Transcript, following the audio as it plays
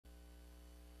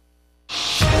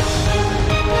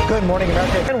Good morning,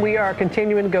 America. And we are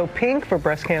continuing to go pink for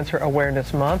Breast Cancer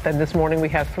Awareness Month. And this morning we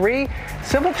have 3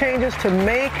 simple changes to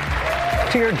make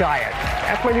to your diet.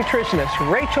 That's my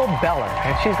nutritionist, Rachel Beller.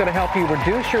 And she's going to help you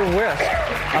reduce your risk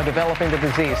of developing the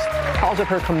disease. Calls it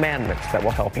her commandments that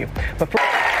will help you. But for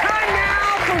time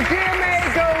now for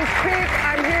GMA Goes Pink.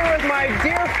 I'm here with my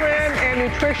dear friend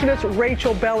and nutritionist,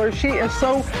 Rachel Beller. She is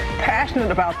so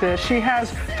passionate about this. She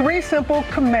has 3 simple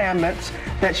commandments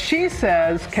that she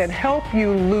says can help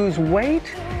you lose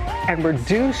weight and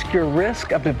reduce your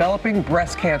risk of developing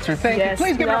breast cancer. Thank you.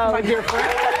 Please give it up for my dear friend.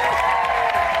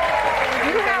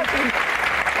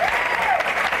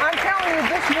 I'm telling you,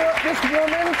 this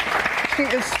woman, she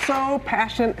is so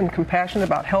passionate and compassionate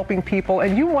about helping people,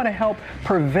 and you want to help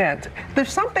prevent.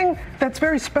 There's something that's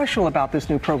very special about this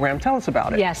new program. Tell us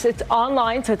about it. Yes, it's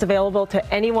online, so it's available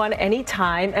to anyone,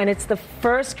 anytime, and it's the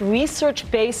first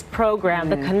research-based program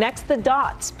that connects the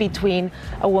dots between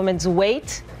a woman's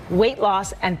weight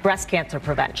loss, and breast cancer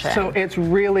prevention. So it's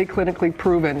really clinically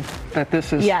proven that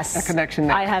this is a connection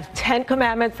there. I have 10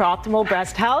 commandments for optimal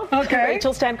breast health. Okay.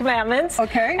 Rachel's 10 commandments.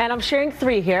 Okay. And I'm sharing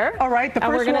 3 here. All right, the first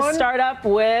one. And we're going to start up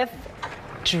with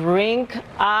drink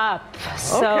up.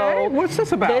 Okay, what's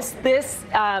this about?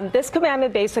 This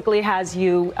commandment basically has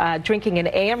you drinking an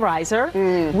AM riser.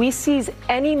 We seize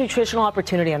any nutritional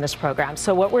opportunity on this program.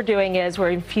 So what we're doing is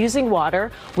we're infusing water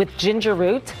with ginger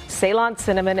root, Ceylon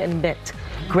cinnamon, and mint.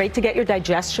 Great to get your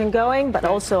digestion going, but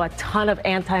also a ton of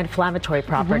anti-inflammatory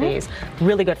properties.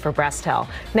 Really good for breast health.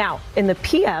 Now, in the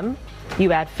PM,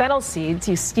 you add fennel seeds,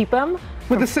 you steep them.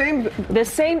 With the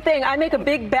same thing. I make a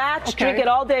big batch, drink it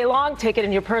all day long, take it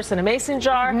in your purse in a mason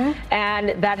jar,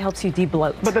 and that helps you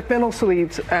debloat. But the fennel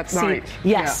seeds at night.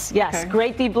 Yes. Okay.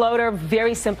 Great debloater,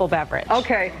 very simple beverage.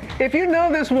 Okay, if you know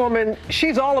this woman,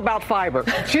 she's all about fiber.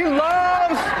 She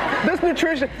loves this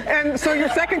nutrition. And so your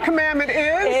second commandment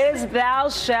is? Thou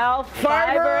shalt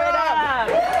fiber it up.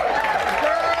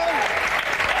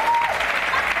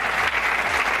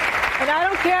 And I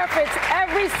don't care if it's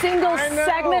every single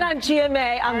segment on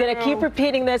GMA. I'm going to keep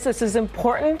repeating this. This is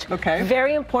important. Okay.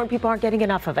 Very important. People aren't getting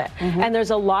enough of it. And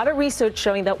there's a lot of research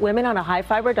showing that women on a high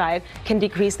fiber diet can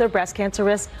decrease their breast cancer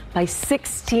risk by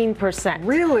 16%.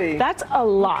 Really? That's a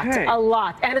lot. A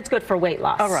lot. And it's good for weight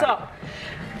loss. All right. So,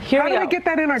 here How do we get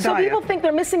that in our diet? So people think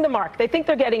they're missing the mark. They think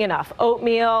they're getting enough.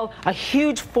 Oatmeal, a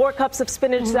huge 4 cups of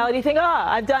spinach salad. You think,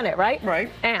 I've done it, right? Right.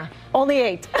 Only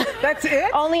 8. That's it?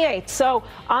 Only 8. So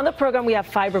on the program, we have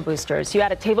fiber boosters. You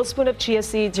add a tablespoon of chia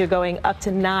seeds, you're going up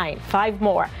to 9. 5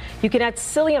 more. You can add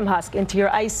psyllium husk into your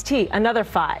iced tea, another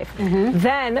 5.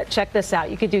 Then, check this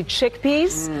out. You could do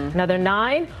chickpeas, another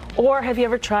 9. Or have you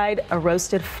ever tried a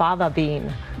roasted fava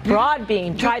bean? Broad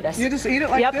bean. Try this. You just eat it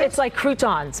like this? Yep, it's like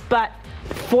croutons, but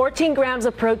 14 grams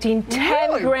of protein,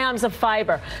 10 grams of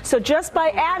fiber. So just by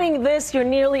adding this, you're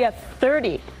nearly at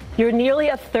 30. You're nearly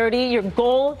at 30. Your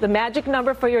goal, the magic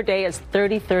number for your day is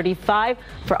 30-35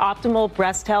 for optimal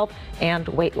breast health and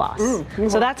weight loss.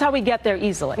 So that's how we get there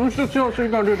easily. She's going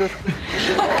to do this.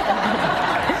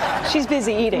 She's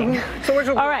busy eating. So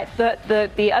all right,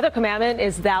 the other commandment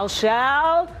is thou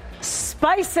shalt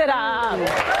spice it up.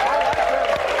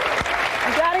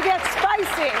 You gotta get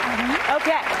spicy.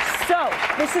 Okay, so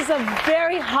this is a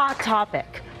very hot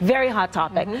topic. Very hot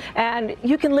topic. And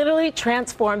you can literally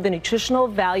transform the nutritional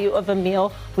value of a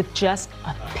meal with just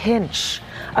a pinch.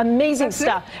 Amazing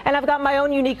stuff. And I've got my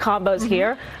own unique combos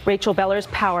here. Rachel Beller's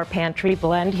Power Pantry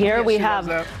blend here. Yes, we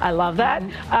have, I love that.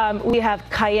 We have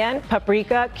cayenne,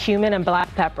 paprika, cumin, and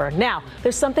black pepper. Now,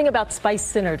 there's something about spice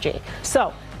synergy.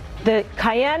 So, the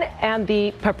cayenne and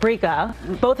the paprika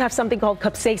both have something called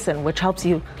capsaicin, which helps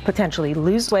you potentially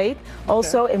lose weight.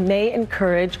 Also, it may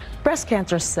encourage breast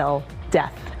cancer cell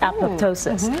death,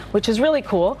 apoptosis, which is really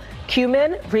cool.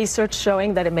 Cumin, research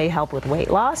showing that it may help with weight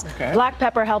loss. Black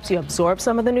pepper helps you absorb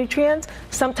some of the nutrients.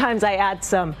 Sometimes I add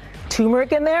some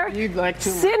turmeric in there. You'd like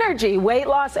turmeric. Synergy, weight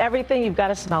loss, everything. You've got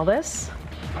to smell this.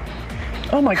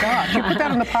 Oh my gosh, you put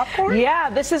that in the popcorn? Yeah,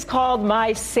 this is called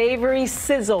my Savory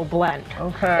Sizzle blend.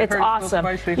 Okay. It's awesome.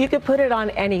 You could put it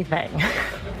on anything.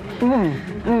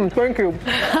 Thank you.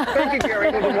 Thank you,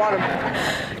 Gary, for the water.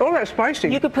 Oh, that's spicy.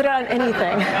 You could put it on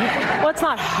anything. Well, it's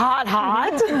not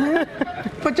hot.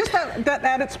 But just that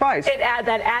added spice.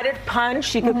 That added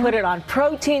punch. You could put it on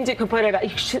proteins. You could put it on,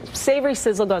 Savory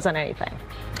Sizzle goes on anything.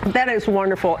 That is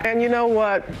wonderful. And you know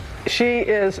what? She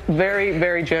is very,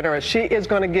 very generous. She is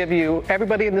going to give you,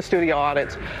 everybody in the studio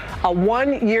audience, a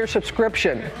 1-year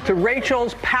subscription to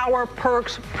Rachel's Power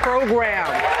Perks program.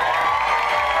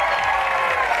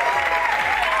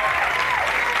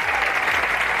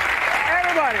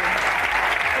 Everybody.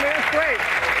 I mean, that's great.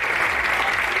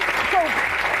 So,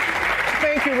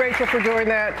 thank you. you, Rachel, for doing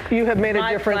that. You have made a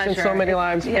difference in so many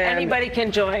lives. Yeah, anybody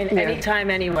can join anytime,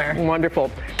 anywhere.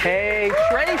 Wonderful. Hey,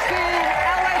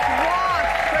 Tracy.